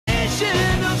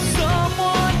reflection of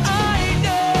someone I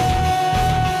know.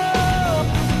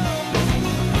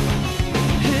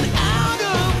 And out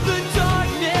of the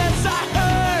darkness I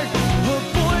heard a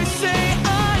voice say I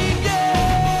know.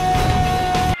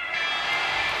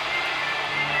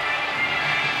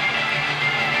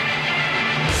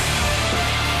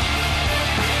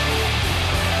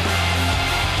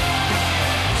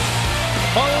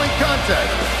 Following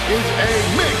contest is a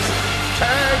mixed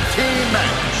tag team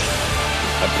match.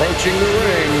 Approaching the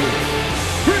ring,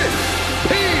 Chris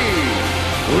P.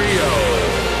 Rio,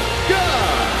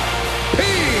 Guy P.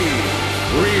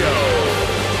 Rio,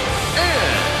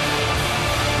 and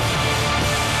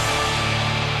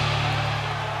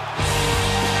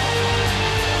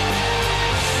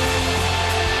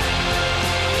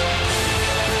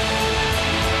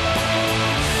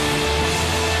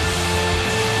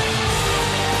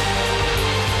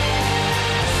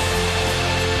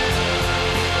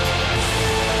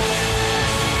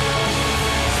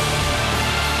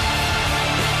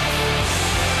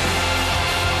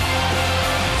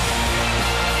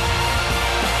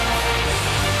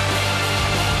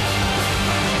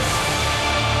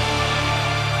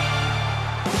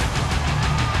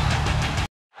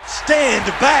Stand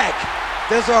back.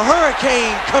 There's a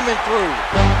hurricane coming through.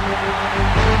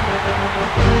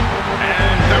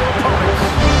 and their opponents,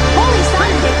 Holy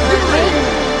sidekick for the ring.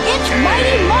 It's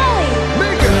Mighty Molly.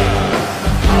 Mega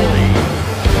Ali,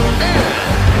 and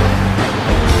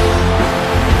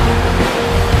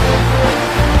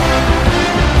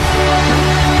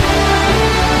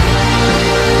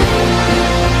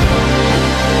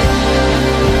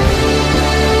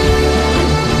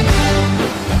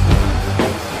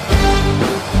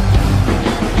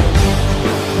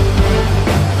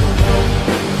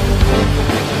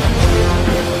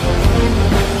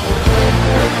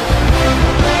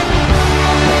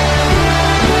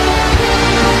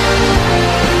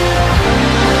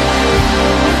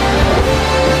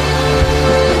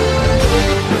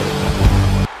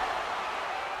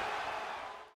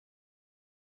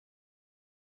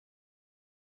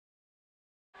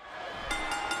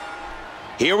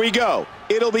Here we go.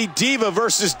 It'll be Diva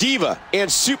versus Diva and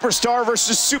Superstar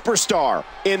versus Superstar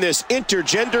in this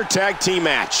intergender tag team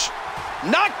match.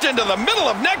 Knocked into the middle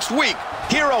of next week.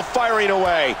 Hero firing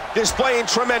away, displaying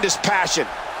tremendous passion.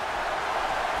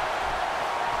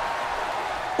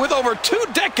 With over 2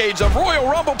 decades of Royal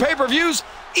Rumble pay-per-views,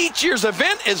 each year's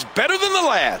event is better than the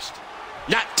last.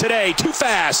 Not today, too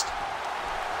fast.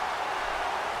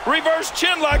 Reverse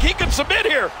chin lock, he could submit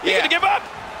here. He gonna give up?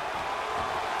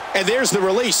 And there's the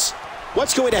release.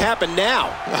 What's going to happen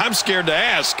now? I'm scared to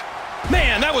ask.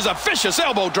 Man, that was a vicious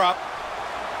elbow drop.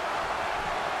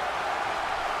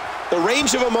 The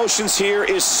range of emotions here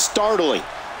is startling.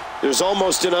 There's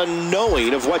almost an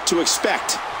unknowing of what to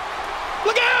expect.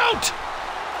 Look out!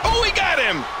 Oh, he got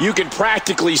him! You can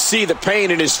practically see the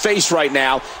pain in his face right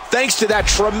now, thanks to that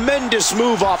tremendous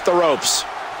move off the ropes.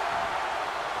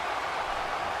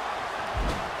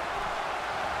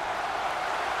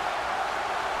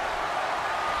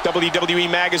 WWE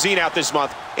Magazine out this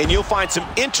month, and you'll find some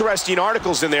interesting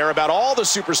articles in there about all the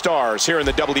superstars here in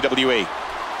the WWE.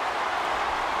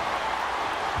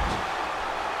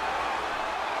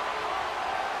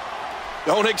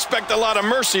 Don't expect a lot of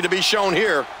mercy to be shown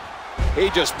here. He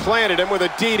just planted him with a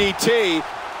DDT.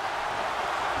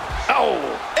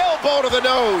 Oh, elbow to the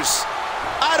nose.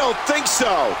 I don't think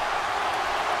so.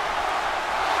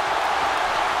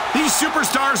 these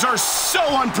superstars are so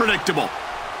unpredictable.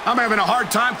 I'm having a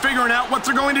hard time figuring out what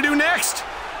they're going to do next.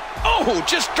 Oh,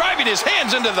 just driving his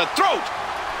hands into the throat.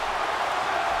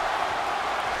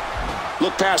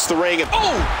 Look past the ring,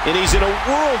 and he's in a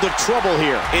world of trouble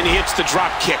here. And he hits the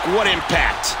drop kick. What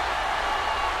impact.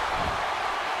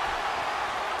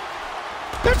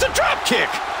 There's a drop kick.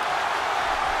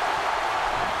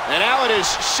 And now it is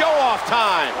show-off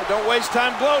time. Oh, don't waste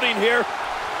time gloating here.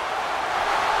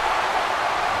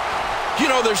 You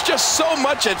know, there's just so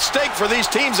much at stake for these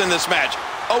teams in this match.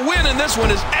 A win in this one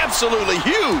is absolutely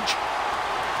huge.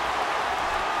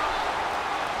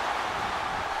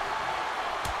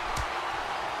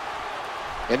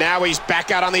 And now he's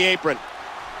back out on the apron.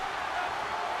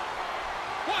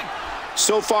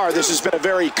 So far, this has been a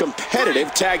very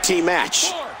competitive tag team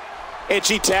match. And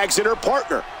she tags in her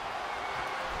partner.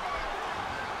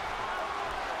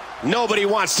 Nobody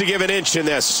wants to give an inch in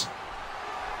this.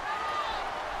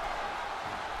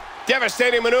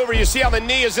 Devastating maneuver. You see how the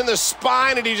knee is in the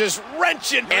spine and he's just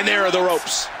wrenching. And there are the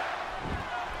ropes.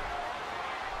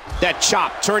 That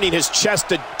chop turning his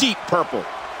chest a deep purple.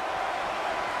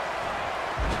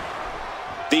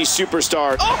 These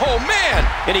superstars. Oh, man!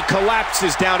 And he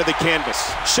collapses down to the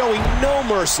canvas, showing no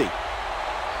mercy.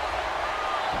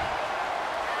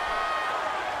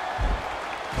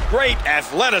 great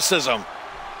athleticism.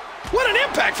 What an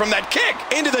impact from that kick.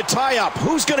 Into the tie-up.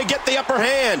 Who's going to get the upper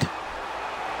hand?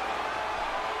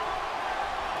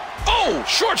 Oh,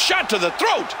 short shot to the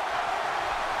throat.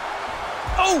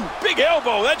 Oh, big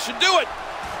elbow. That should do it.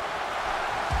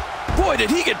 Boy, did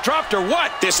he get dropped or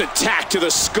what? This attack to the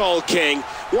Skull King.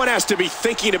 One has to be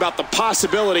thinking about the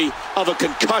possibility of a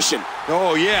concussion.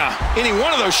 Oh, yeah. Any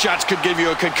one of those shots could give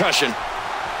you a concussion.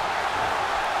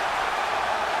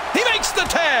 He makes the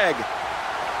tag.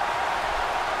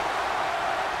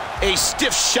 A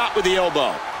stiff shot with the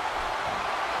elbow.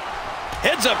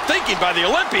 Heads up thinking by the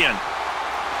Olympian.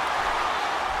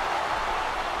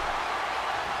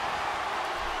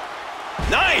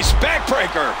 Nice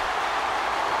backbreaker.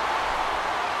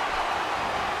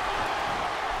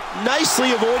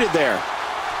 Nicely avoided there.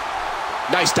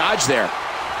 Nice dodge there.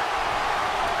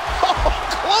 Oh,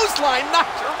 clothesline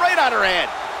knocked her right on her head.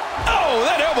 Oh,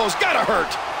 that elbow's gotta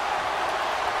hurt.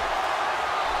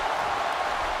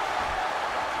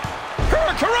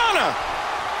 Hurricanrana.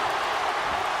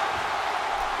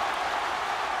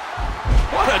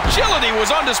 What agility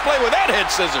was on display with that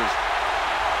head scissors.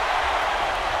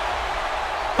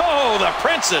 Oh, the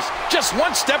princess, just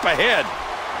one step ahead.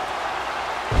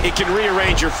 It can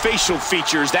rearrange your facial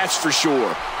features, that's for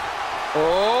sure.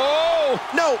 Oh!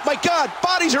 No, my God,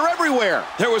 bodies are everywhere.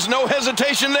 There was no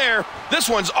hesitation there. This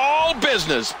one's all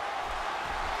business.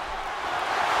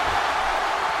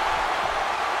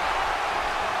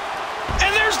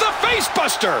 And there's the face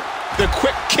buster. The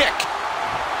quick kick.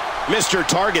 Mr.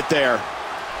 Target there.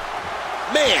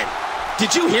 Man,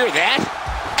 did you hear that?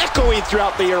 Echoing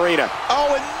throughout the arena.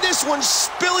 Oh, and this one's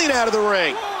spilling out of the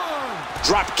ring.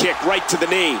 Drop kick right to the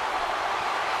knee.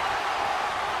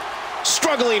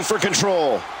 Struggling for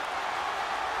control.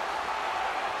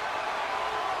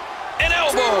 An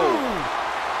elbow.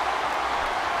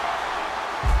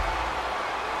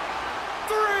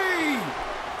 3.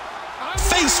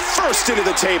 Face first into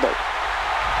the table.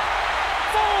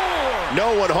 4.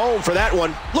 No one home for that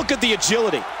one. Look at the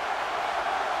agility.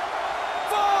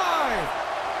 5.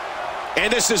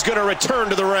 And this is going to return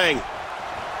to the ring.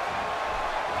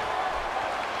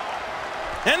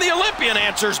 And the Olympian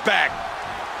answers back.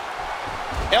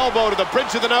 Elbow to the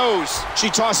bridge of the nose. She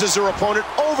tosses her opponent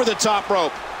over the top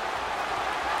rope.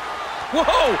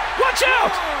 Whoa, watch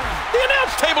out! The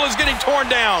announce table is getting torn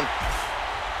down.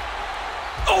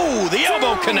 Oh, the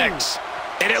elbow connects.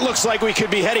 And it looks like we could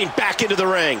be heading back into the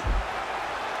ring.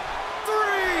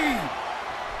 3.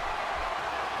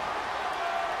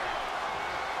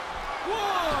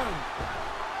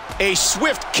 A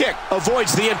swift kick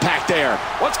avoids the impact there.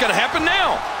 What's going to happen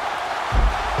now?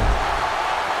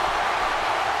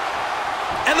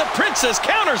 And the princess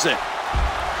counters it.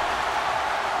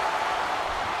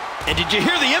 And did you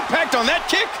hear the impact on that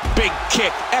kick? Big kick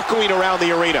echoing around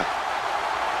the arena.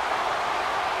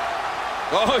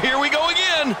 Oh, here we go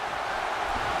again.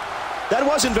 That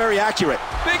wasn't very accurate.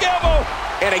 Big elbow.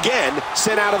 And again,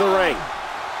 sent out of the ring.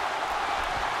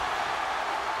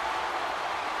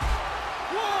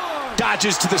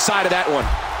 Dodges to the side of that one.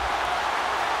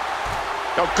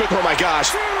 Oh, good. Oh, my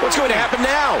gosh. What's going to happen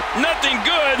now? Nothing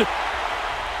good.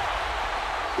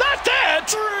 Not that.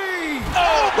 3.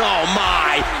 Oh,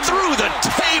 my. Through the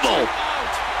table.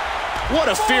 What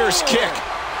a fierce kick.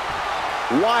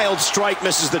 Wild strike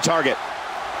misses the target. 5.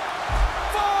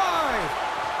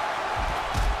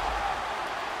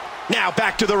 Now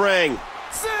back to the ring.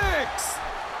 6.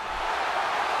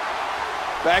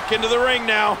 Back into the ring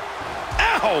now.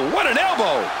 Ow, what an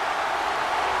elbow.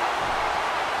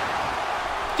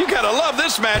 You gotta love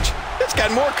this match. It's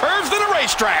got more curves than a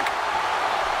racetrack.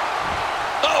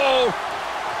 Uh-oh.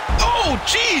 Oh,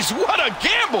 geez, what a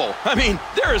gamble. I mean,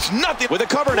 there is nothing. With a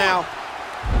cover now.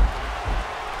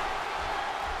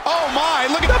 Oh, my,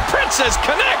 look at The princess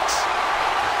connects.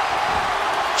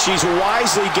 She's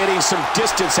wisely getting some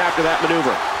distance after that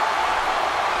maneuver.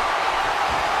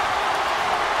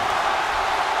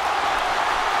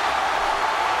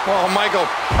 Oh, Michael,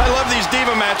 I love these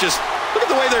diva matches. Look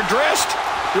at the way they're dressed.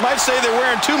 You might say they're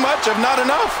wearing too much of not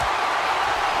enough.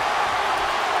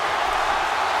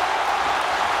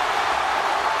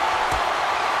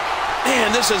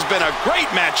 Man, this has been a great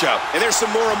matchup. And there's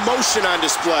some more emotion on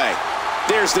display.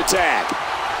 There's the tag.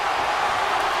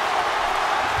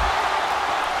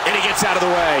 And he gets out of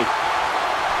the way.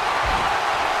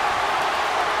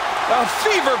 A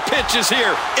fever pitch is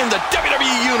here in the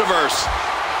WWE Universe.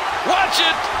 Watch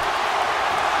it.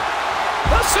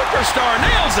 The superstar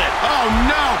nails it. Oh,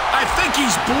 no. I think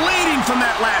he's bleeding from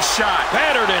that last shot.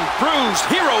 Battered and bruised,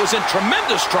 Hero is in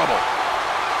tremendous trouble.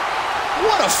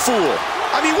 What a fool.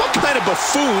 I mean, what kind of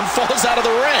buffoon falls out of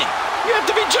the ring? You have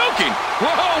to be joking.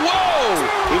 Whoa, whoa.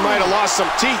 He might have lost some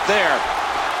teeth there.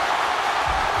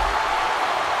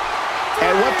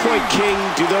 At what point, King,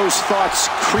 do those thoughts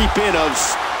creep in of,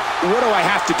 what do I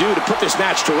have to do to put this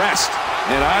match to rest?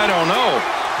 And I don't know.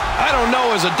 I don't know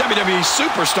as a WWE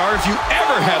superstar if you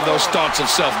ever have those thoughts of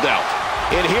self-doubt.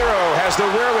 And Hero has the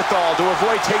wherewithal to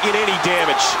avoid taking any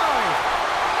damage.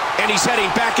 And he's heading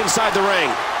back inside the ring.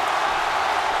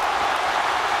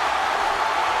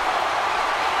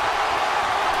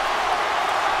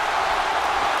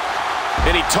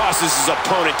 And he tosses his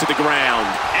opponent to the ground.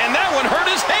 And that one hurt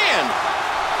his hand.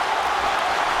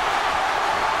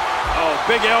 Oh,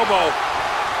 big elbow.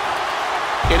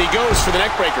 And he goes for the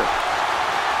neck breaker.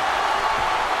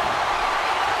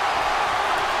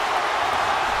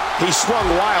 He swung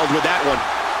wild with that one.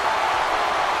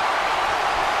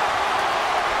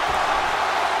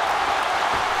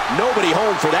 Nobody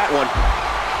home for that one.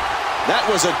 That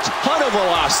was a ton of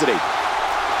velocity.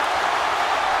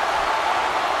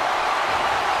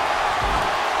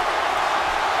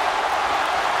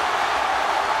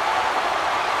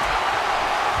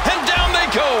 And down they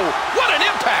go. What an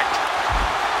impact.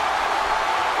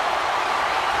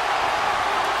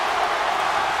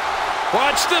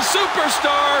 Watch the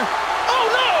superstar. Oh,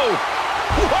 no.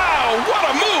 Wow, what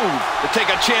a move. To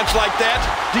take a chance like that.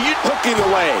 Hooking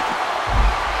the leg.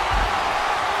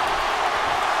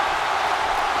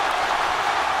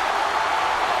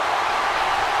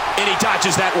 And he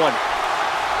dodges that one.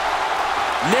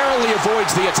 Narrowly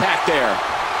avoids the attack there.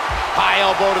 High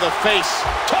elbow to the face.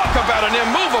 Talk about an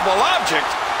immovable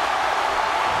object.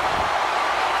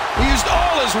 He used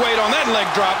all his weight on that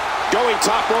leg drop. Going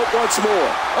top rope once more.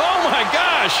 Oh, my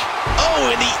gosh. Oh,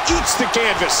 and he eats the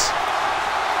canvas.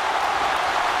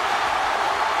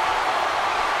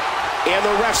 And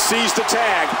the ref sees the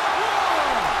tag.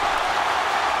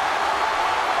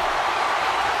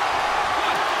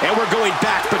 And we're going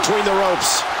back between the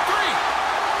ropes.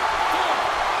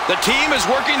 The team is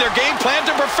working their game plan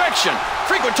to perfection.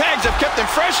 Frequent tags have kept them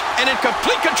fresh and in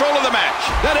complete control of the match.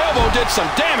 That elbow did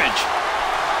some damage.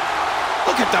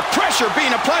 Look at the pressure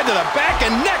being applied to the back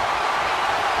and neck.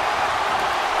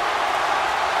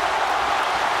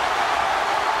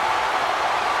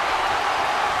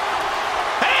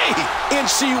 Hey! And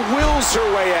she wills her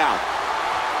way out.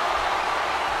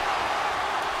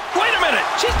 Wait a minute.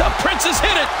 She's the princess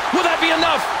hit it. Will that be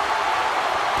enough?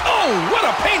 Oh, what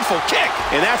a painful kick.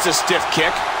 And that's a stiff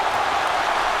kick.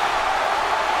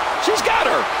 She's got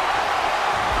her.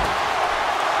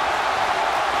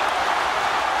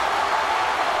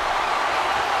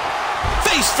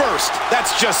 Face first.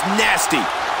 That's just nasty.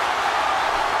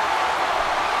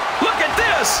 Look at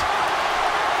this.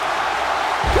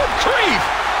 Good grief.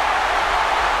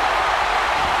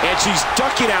 And she's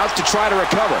ducking out to try to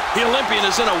recover. The Olympian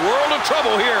is in a world of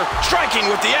trouble here, striking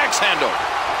with the axe handle.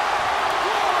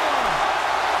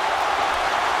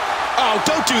 Oh,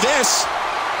 don't do this.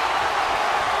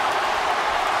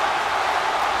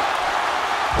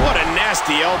 What a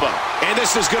nasty elbow. And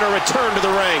this is going to return to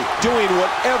the ring, doing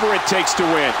whatever it takes to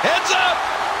win. Heads up.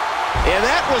 And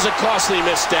that was a costly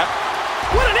misstep.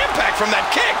 What an impact from that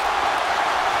kick.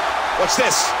 What's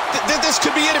this? This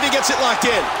could be it if he gets it locked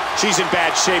in. She's in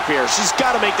bad shape here. She's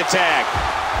got to make the tag.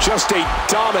 Just a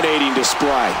dominating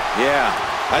display. Yeah,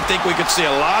 I think we could see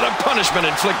a lot of punishment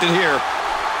inflicted here.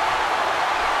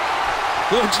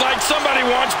 Looks like somebody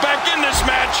wants back in this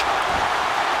match.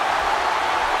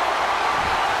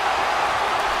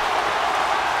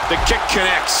 The kick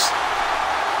connects.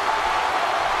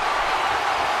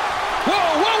 Whoa,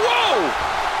 whoa, whoa!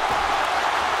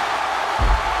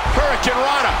 Hurricane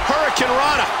Rana, Hurricane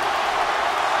Rana.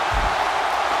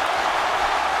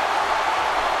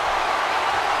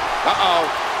 Uh-oh.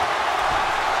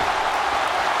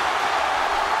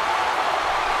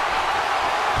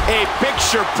 A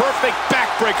picture-perfect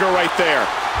backbreaker right there.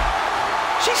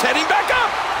 She's heading back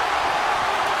up.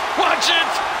 Watch it.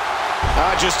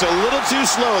 Just a little too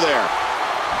slow there.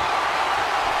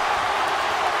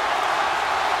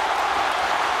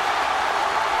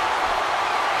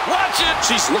 Watch it.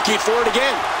 She's looking for it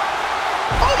again.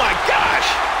 Oh, my gosh.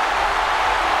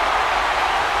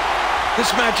 This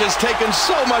match has taken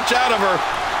so much out of her.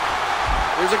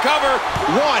 Here's a cover.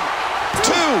 1,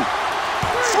 2,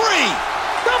 3.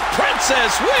 The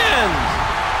princess wins.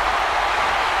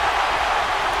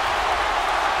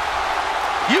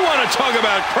 You want to talk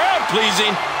about crowd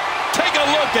pleasing? Take a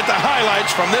look at the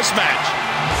highlights from this match.